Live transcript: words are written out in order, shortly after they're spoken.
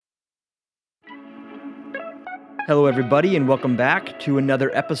Hello, everybody, and welcome back to another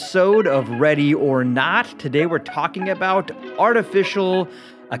episode of Ready or Not. Today, we're talking about artificial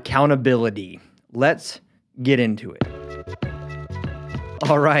accountability. Let's get into it.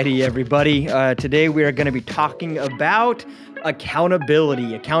 Alrighty, everybody. Today, we are going to be talking about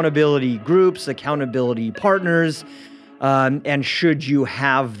accountability groups, accountability partners, and should you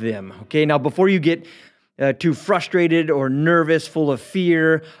have them. Okay, now before you get too frustrated or nervous, full of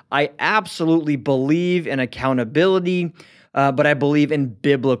fear, I absolutely believe in accountability, but I believe in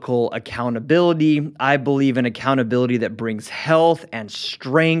biblical accountability. I believe in accountability that brings health and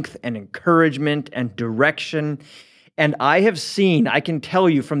strength and encouragement and direction. And I can tell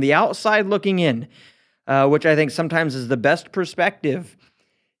you from the outside looking in, which I think sometimes is the best perspective,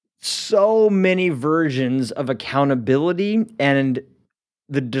 so many versions of accountability and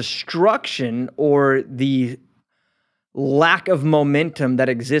the destruction or the lack of momentum that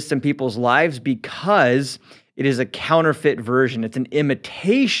exists in people's lives because it is a counterfeit version. It's an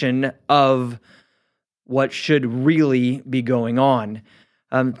imitation of what should really be going on.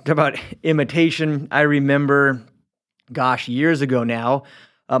 Talk about imitation. I remember, years ago now,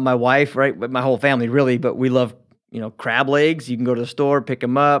 my wife, right, my whole family really, but we love, crab legs. You can go to the store, pick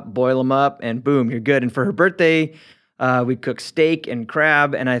them up, boil them up, and boom, you're good. And for her birthday, we cooked steak and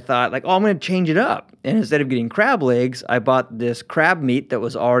crab, and I thought, I'm going to change it up. And instead of getting crab legs, I bought this crab meat that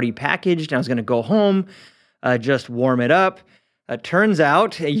was already packaged, and I was going to go home, just warm it up. Turns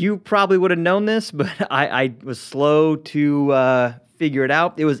out, you probably would have known this, but I was slow to figure it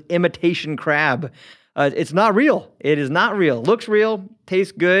out. It was imitation crab. It's not real. It is not real. Looks real,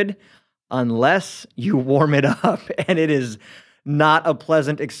 tastes good, unless you warm it up, and it is not a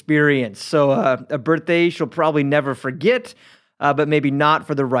pleasant experience. So a birthday she'll probably never forget, but maybe not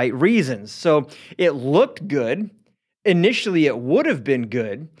for the right reasons. So it looked good. Initially, it would have been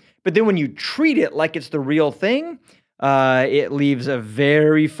good, but then when you treat it like it's the real thing, it leaves a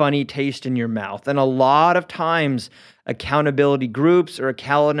very funny taste in your mouth. And a lot of times, accountability groups or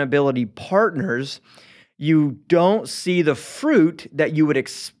accountability partners, you don't see the fruit that you would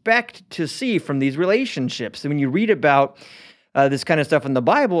expect to see from these relationships. And when you read about this kind of stuff in the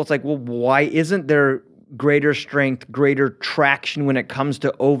Bible, it's like, well, why isn't there greater strength, greater traction when it comes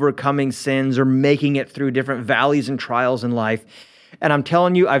to overcoming sins or making it through different valleys and trials in life? And I'm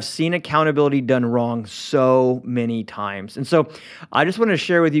telling you, I've seen accountability done wrong so many times. And so I just want to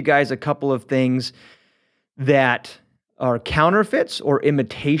share with you guys a couple of things that are counterfeits or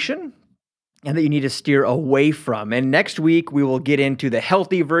imitation and that you need to steer away from. And next week, we will get into the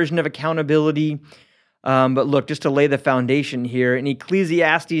healthy version of accountability. But look, just to lay the foundation here, in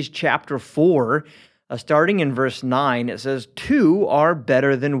Ecclesiastes chapter 4, starting in verse 9, it says, 2 are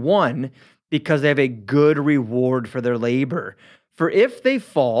better than 1 because they have a good reward for their labor. For if they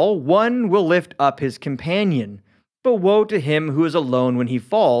fall, one will lift up his companion. But woe to him who is alone when he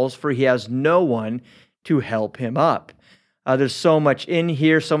falls, for he has no one to help him up. There's so much in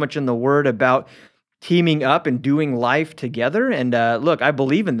here, so much in the Word about teaming up and doing life together. And look, I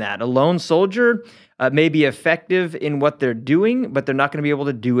believe in that. A lone soldier may be effective in what they're doing, but they're not going to be able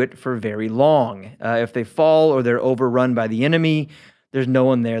to do it for very long. If they fall or they're overrun by the enemy, there's no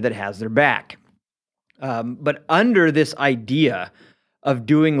one there that has their back. But under this idea of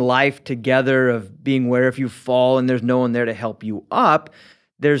doing life together, of being where if you fall and there's no one there to help you up,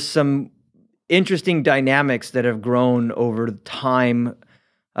 there's some interesting dynamics that have grown over time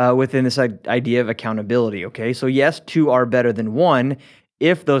within this idea of accountability, okay? So yes, 2 are better than 1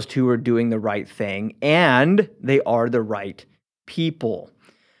 if those 2 are doing the right thing and they are the right people.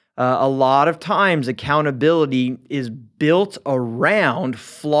 A lot of times, accountability is built around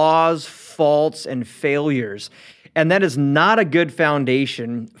flaws, faults, and failures, and that is not a good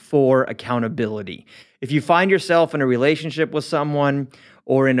foundation for accountability. If you find yourself in a relationship with someone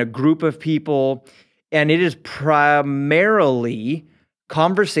or in a group of people, and it is primarily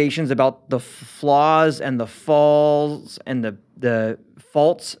conversations about the flaws and the falls and the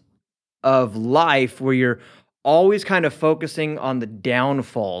faults of life where you're always kind of focusing on the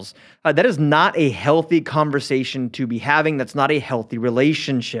downfalls, that is not a healthy conversation to be having. That's not a healthy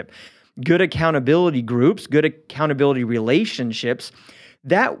relationship. Good accountability groups, good accountability relationships,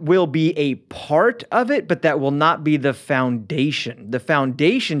 that will be a part of it, but that will not be the foundation. The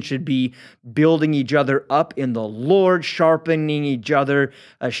foundation should be building each other up in the Lord, sharpening each other,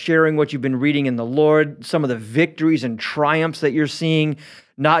 sharing what you've been reading in the Lord, some of the victories and triumphs that you're seeing,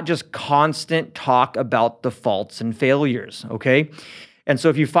 not just constant talk about the faults and failures, okay? And so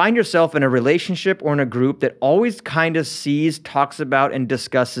if you find yourself in a relationship or in a group that always kind of talks about, and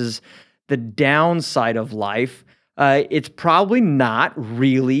discusses the downside of life, it's probably not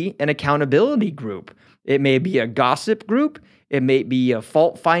really an accountability group. It may be a gossip group. It may be a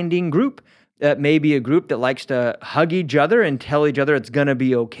fault-finding group. It may be a group that likes to hug each other and tell each other it's going to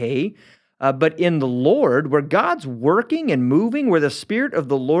be okay. But in the Lord, where God's working and moving, where the Spirit of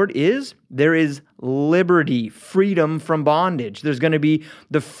the Lord is, there is liberty, freedom from bondage. There's going to be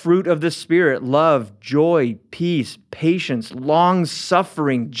the fruit of the Spirit: love, joy, peace, patience,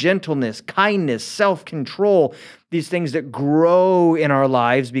 long-suffering, gentleness, kindness, self-control, these things that grow in our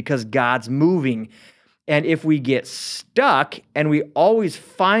lives because God's moving. And if we get stuck and we always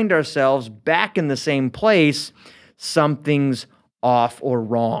find ourselves back in the same place, something's off or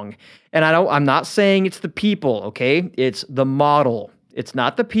wrong. And I'm not saying it's the people, okay? It's the model. It's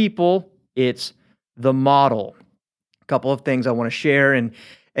not the people, it's the model. A couple of things I want to share and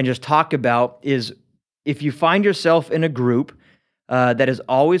just talk about is, if you find yourself in a group that is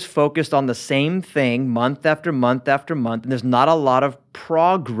always focused on the same thing month after month after month, and there's not a lot of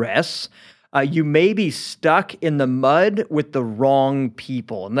progress, you may be stuck in the mud with the wrong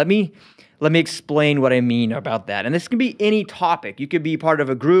people. And let me explain what I mean about that. And this can be any topic. You could be part of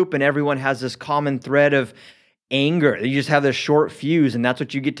a group and everyone has this common thread of anger. You just have this short fuse, and that's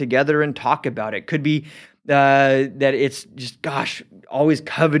what you get together and talk about. It could be that it's just, always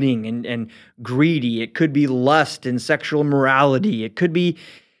coveting and greedy. It could be lust and sexual immorality. It could be,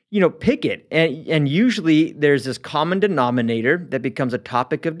 pick it. And usually there's this common denominator that becomes a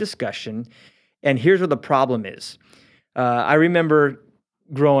topic of discussion. And here's where the problem is. I remember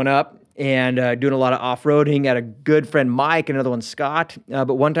growing up and doing a lot of off-roading. I had a good friend, Mike, and another one, Scott.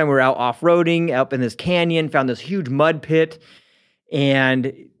 But one time we were out off-roading up in this canyon, found this huge mud pit,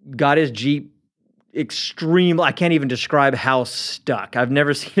 and got his Jeep I can't even describe how stuck. I've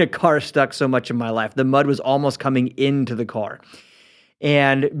never seen a car stuck so much in my life. The mud was almost coming into the car.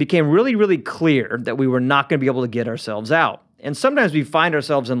 And it became really, really clear that we were not going to be able to get ourselves out. And sometimes we find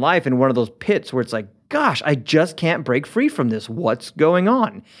ourselves in life in one of those pits where it's like, I just can't break free from this. What's going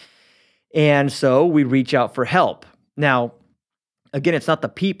on? And so we reach out for help. Now, again, it's not the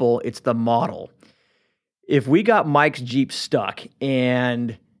people, it's the model. If we got Mike's Jeep stuck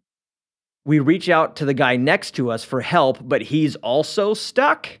and we reach out to the guy next to us for help, but he's also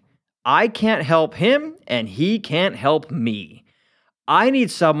stuck, I can't help him and he can't help me. I need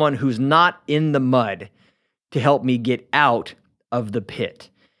someone who's not in the mud to help me get out of the pit.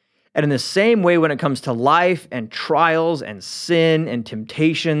 And in the same way, when it comes to life and trials and sin and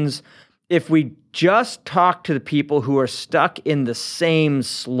temptations, if we just talk to the people who are stuck in the same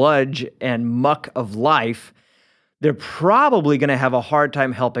sludge and muck of life, they're probably going to have a hard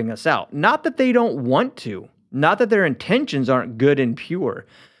time helping us out. Not that they don't want to, not that their intentions aren't good and pure,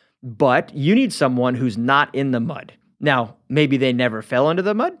 but you need someone who's not in the mud. Now, maybe they never fell into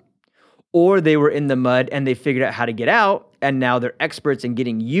the mud, or they were in the mud and they figured out how to get out, and now they're experts in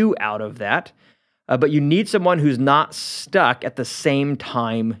getting you out of that. But you need someone who's not stuck at the same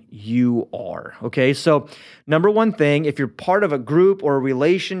time you are, okay? So number one thing, if you're part of a group or a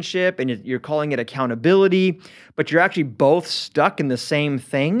relationship and you're calling it accountability, but you're actually both stuck in the same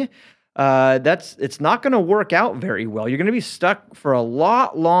thing, it's not going to work out very well. You're going to be stuck for a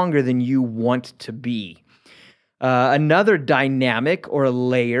lot longer than you want to be. Another dynamic or a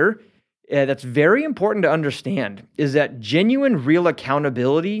layer that's very important to understand is that genuine, real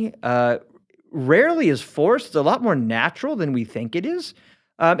accountability rarely is forced. It's a lot more natural than we think it is.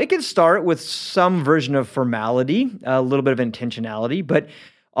 It can start with some version of formality, a little bit of intentionality, but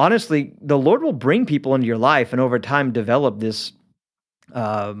honestly, the Lord will bring people into your life and over time develop this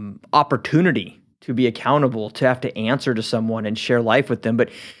opportunity to be accountable, to have to answer to someone and share life with them. But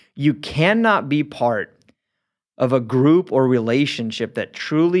you cannot be part of a group or relationship that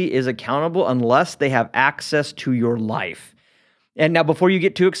truly is accountable unless they have access to your life. And now, before you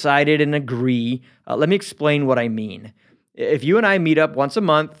get too excited and agree, let me explain what I mean. If you and I meet up once a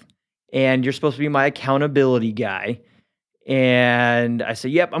month and you're supposed to be my accountability guy, and I say,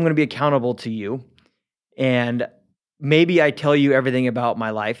 yep, I'm going to be accountable to you, and maybe I tell you everything about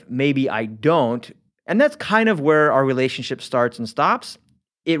my life, maybe I don't, and that's kind of where our relationship starts and stops.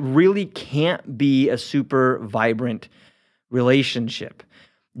 It really can't be a super vibrant relationship.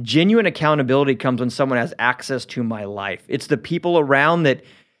 Genuine accountability comes when someone has access to my life. It's the people around that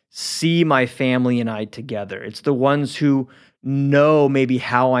see my family and I together. It's the ones who know maybe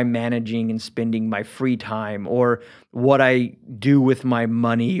how I'm managing and spending my free time, or what I do with my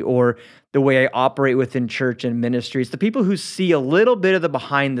money, or the way I operate within church and ministry. It's the people who see a little bit of the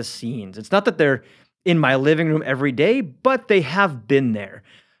behind the scenes. It's not that they're in my living room every day, but they have been there.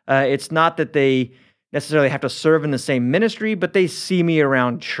 It's not that they necessarily have to serve in the same ministry, but they see me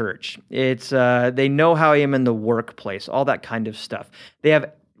around church. They know how I am in the workplace, all that kind of stuff. They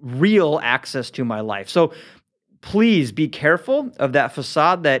have real access to my life. So please be careful of that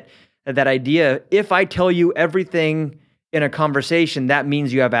facade, that idea. If I tell you everything in a conversation, that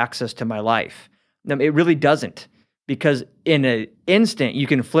means you have access to my life. No, it really doesn't, because in an instant, you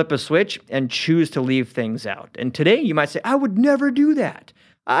can flip a switch and choose to leave things out. And today you might say, I would never do that.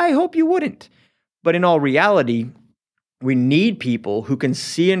 I hope you wouldn't. But in all reality, we need people who can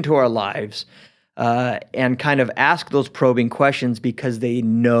see into our lives and kind of ask those probing questions because they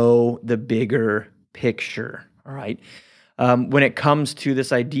know the bigger picture, all right? When it comes to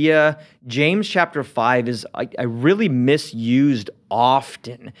this idea, James chapter 5 is I really misused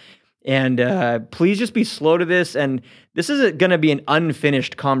often. And please just be slow to this. And this is going to be an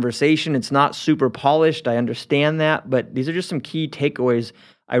unfinished conversation. It's not super polished. I understand that. But these are just some key takeaways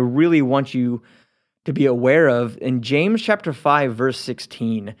I really want you to be aware of. In James chapter 5, verse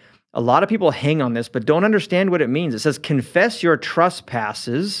 16, a lot of people hang on this, but don't understand what it means. It says, confess your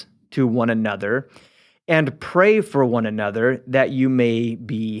trespasses to one another and pray for one another that you may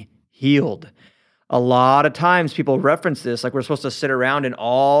be healed. A lot of times people reference this like we're supposed to sit around and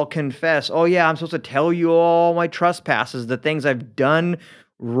all confess. Oh yeah, I'm supposed to tell you all my trespasses, the things I've done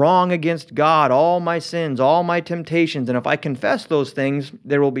wrong against God, all my sins, all my temptations. And if I confess those things,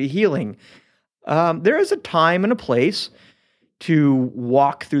 there will be healing. There is a time and a place to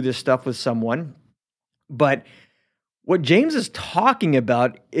walk through this stuff with someone, but what James is talking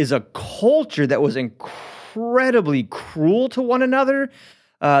about is a culture that was incredibly cruel to one another,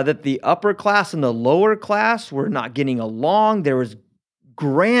 that the upper class and the lower class were not getting along. There was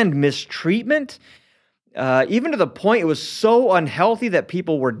grand mistreatment, even to the point it was so unhealthy that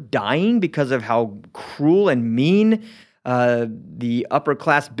people were dying because of how cruel and mean the upper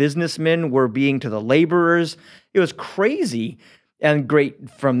class businessmen were being to the laborers. It was crazy. And great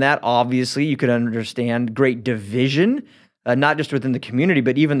from that, obviously, you could understand great division, not just within the community,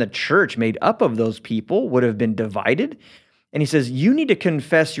 but even the church made up of those people would have been divided. And he says, you need to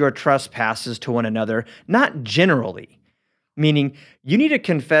confess your trespasses to one another, not generally, meaning you need to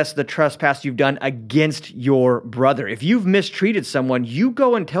confess the trespass you've done against your brother. If you've mistreated someone, you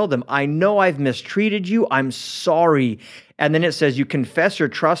go and tell them, I know I've mistreated you, I'm sorry. And then it says you confess your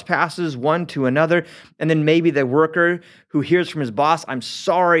trespasses one to another. And then maybe the worker who hears from his boss, I'm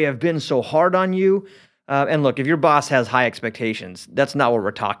sorry I've been so hard on you. And look, if your boss has high expectations, that's not what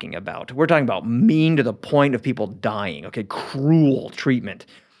we're talking about. We're talking about mean to the point of people dying, okay? Cruel treatment.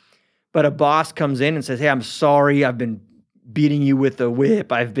 But a boss comes in and says, hey, I'm sorry, I've been beating you with the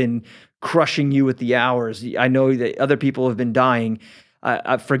whip. I've been crushing you with the hours. I know that other people have been dying.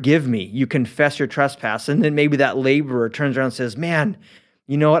 Forgive me. You confess your trespass. And then maybe that laborer turns around and says, man,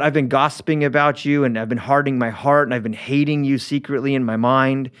 you know what? I've been gossiping about you and I've been hardening my heart and I've been hating you secretly in my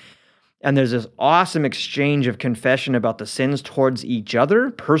mind. And there's this awesome exchange of confession about the sins towards each other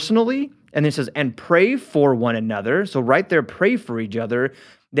personally. And it says, and pray for one another. So right there, pray for each other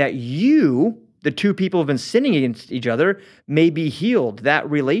that you, the two people who have been sinning against each other, may be healed, that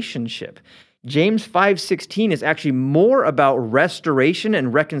relationship. James 5:16 is actually more about restoration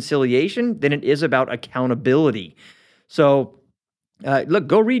and reconciliation than it is about accountability. So look,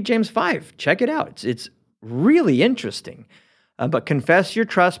 go read James 5. Check it out. It's really interesting. But confess your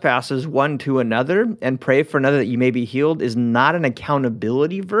trespasses one to another and pray for another that you may be healed is not an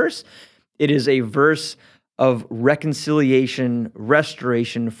accountability verse. It is a verse of reconciliation,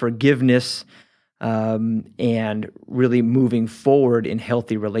 restoration, forgiveness, and really moving forward in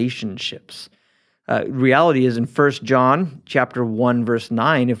healthy relationships. Reality is in 1 John chapter 1, verse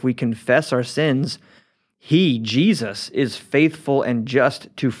 9, if we confess our sins, he, Jesus, is faithful and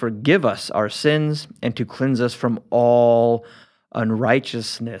just to forgive us our sins and to cleanse us from all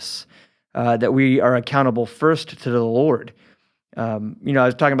unrighteousness, that we are accountable first to the Lord. I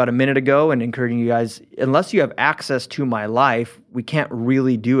was talking about a minute ago and encouraging you guys, unless you have access to my life, we can't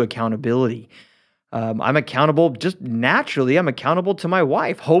really do accountability. I'm accountable just naturally. I'm accountable to my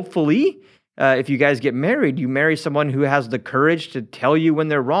wife. Hopefully, if you guys get married, you marry someone who has the courage to tell you when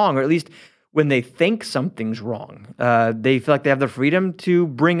they're wrong, or at least when they think something's wrong. They feel like they have the freedom to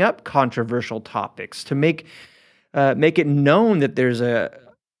bring up controversial topics, to make it known that there's a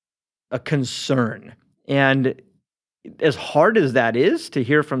concern. And as hard as that is to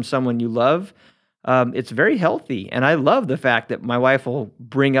hear from someone you love, it's very healthy. And I love the fact that my wife will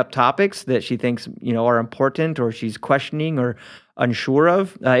bring up topics that she thinks, are important or she's questioning or unsure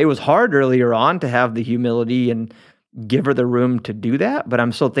of. It was hard earlier on to have the humility and give her the room to do that, but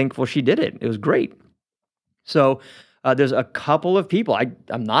I'm so thankful she did it. It was great. So There's a couple of people.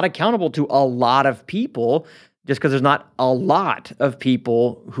 I'm not accountable to a lot of people just because there's not a lot of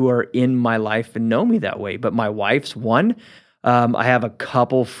people who are in my life and know me that way. But my wife's one. I have a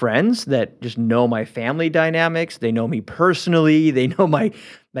couple friends that just know my family dynamics. They know me personally. They know my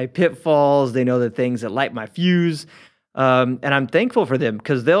pitfalls. They know the things that light my fuse. And I'm thankful for them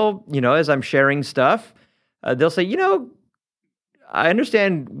because they'll, as I'm sharing stuff, they'll say, I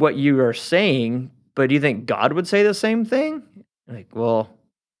understand what you are saying, but do you think God would say the same thing? Like, well,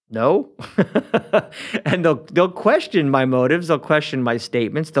 no. And they'll question my motives. They'll question my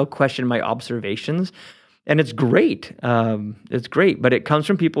statements. They'll question my observations. And it's great. It's great, but it comes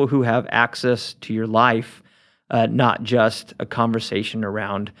from people who have access to your life, not just a conversation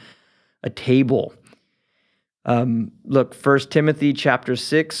around a table. Look, 1 Timothy chapter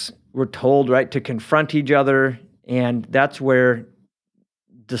 6, we're told, right, to confront each other, and that's where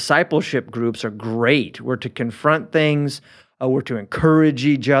discipleship groups are great. We're to confront things, we're to encourage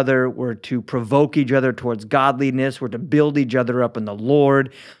each other, we're to provoke each other towards godliness, we're to build each other up in the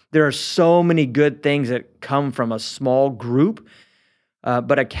Lord. There are so many good things that come from a small group,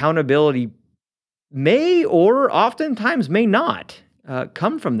 but accountability may or oftentimes may not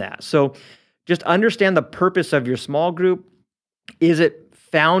come from that. So just understand the purpose of your small group. Is it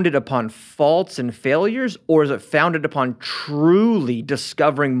founded upon faults and failures, or is it founded upon truly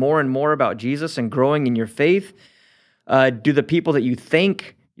discovering more and more about Jesus and growing in your faith? Do the people that you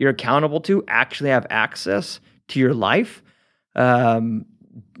think you're accountable to actually have access to your life?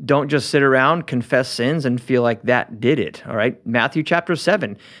 Don't just sit around, confess sins, and feel like that did it, all right? Matthew chapter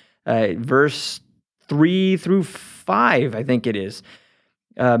 7, verse 3 through 5, I think it is.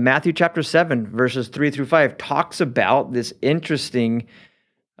 Matthew chapter 7, verses 3 through 5, talks about this interesting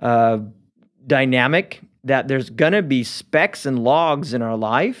dynamic that there's going to be specks and logs in our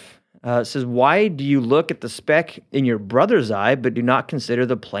life. It says, why do you look at the speck in your brother's eye, but do not consider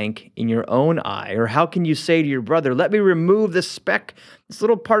the plank in your own eye? Or how can you say to your brother, let me remove this speck, this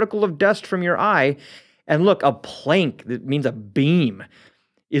little particle of dust from your eye, and look, a plank, that means a beam,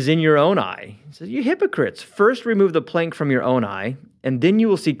 is in your own eye. He says, you hypocrites, first remove the plank from your own eye, and then you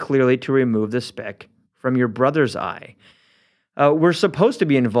will see clearly to remove the speck from your brother's eye. We're supposed to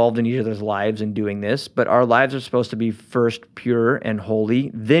be involved in each other's lives in doing this, but our lives are supposed to be first pure and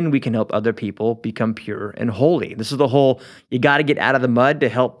holy. Then we can help other people become pure and holy. This is the whole, you got to get out of the mud to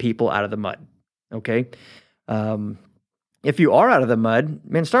help people out of the mud, okay? If you are out of the mud,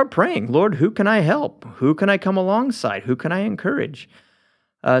 man, start praying. Lord, who can I help? Who can I come alongside? Who can I encourage?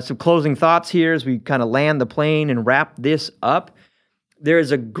 Some closing thoughts here as we kind of land the plane and wrap this up. There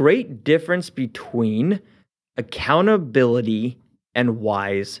is a great difference between accountability and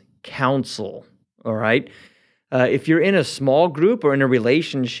wise counsel, all right? If you're in a small group or in a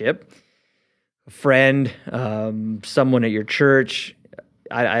relationship, a friend, someone at your church,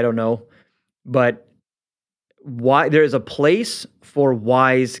 I don't know, but why there is a place for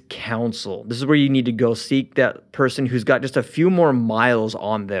wise counsel. This is where you need to go seek that person who's got just a few more miles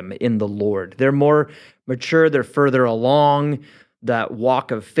on them in the Lord. They're more mature, they're further along that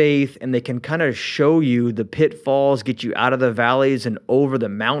walk of faith, and they can kind of show you the pitfalls, get you out of the valleys and over the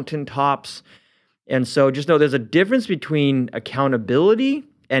mountaintops. And so just know there's a difference between accountability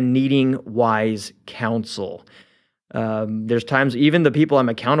and needing wise counsel. There's times, even the people I'm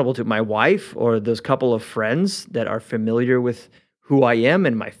accountable to, my wife or those couple of friends that are familiar with who I am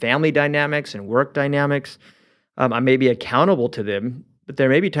and my family dynamics and work dynamics, I may be accountable to them, but there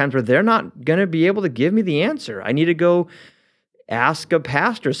may be times where they're not going to be able to give me the answer. I need to go ask a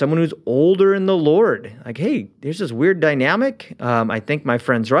pastor, someone who's older in the Lord. Like, hey, there's this weird dynamic. I think my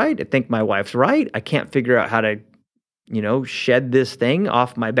friend's right. I think my wife's right. I can't figure out how to, shed this thing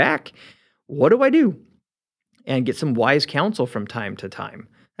off my back. What do I do? And get some wise counsel from time to time.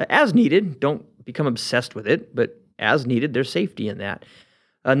 As needed, don't become obsessed with it, but as needed, there's safety in that.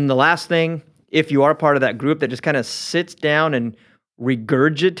 And the last thing, if you are part of that group that just kind of sits down and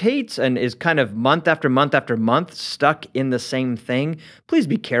regurgitates and is kind of month after month after month stuck in the same thing, please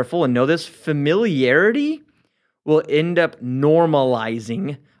be careful and know this. Familiarity will end up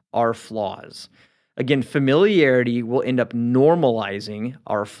normalizing our flaws. Again, familiarity will end up normalizing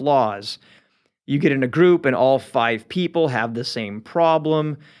our flaws. You get in a group and all 5 people have the same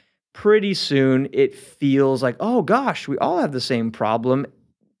problem. Pretty soon it feels like, oh gosh, we all have the same problem.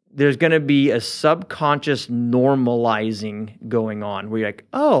 There's going to be a subconscious normalizing going on where you're like,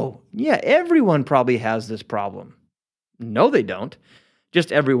 oh, yeah, everyone probably has this problem. No, they don't.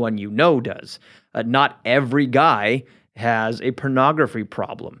 Just everyone you know does. Not every guy has a pornography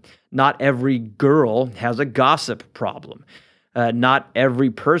problem. Not every girl has a gossip problem. Not every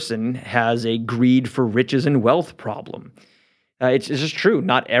person has a greed for riches and wealth problem. It's just true.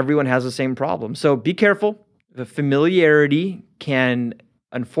 Not everyone has the same problem. So be careful. The familiarity can,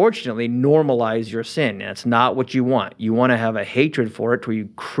 unfortunately, normalize your sin. And that's not what you want. You want to have a hatred for it where you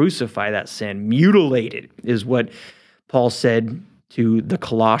crucify that sin. Mutilate it is what Paul said to the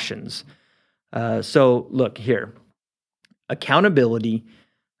Colossians. So look here. Accountability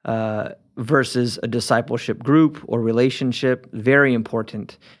versus a discipleship group or relationship, very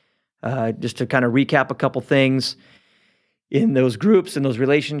important. Just to kind of recap a couple things. In those groups, in those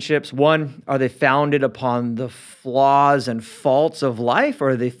relationships, one, are they founded upon the flaws and faults of life,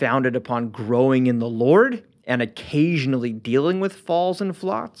 or are they founded upon growing in the Lord and occasionally dealing with faults and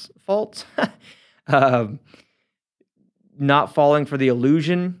faults? Not falling for the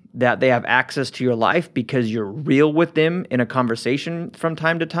illusion that they have access to your life because you're real with them in a conversation from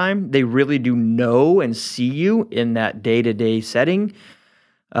time to time. They really do know and see you in that day-to-day setting.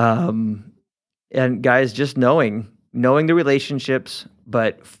 And guys, just knowing the relationships,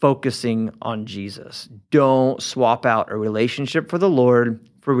 but focusing on Jesus. Don't swap out a relationship for the Lord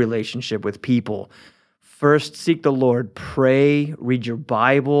for a relationship with people. First, seek the Lord. Pray, read your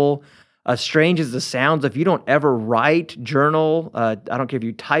Bible. Strange as it sounds, if you don't ever write, journal, I don't care if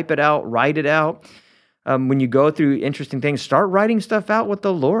you type it out, write it out. When you go through interesting things, start writing stuff out with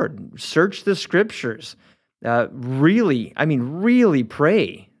the Lord. Search the scriptures. Really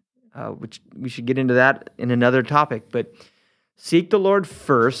pray. Which we should get into that in another topic, but seek the Lord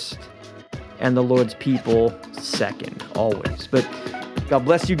first and the Lord's people second, always. But God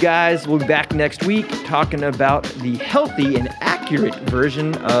bless you guys. We'll be back next week talking about the healthy and accurate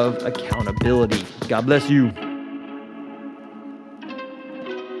version of accountability. God bless you.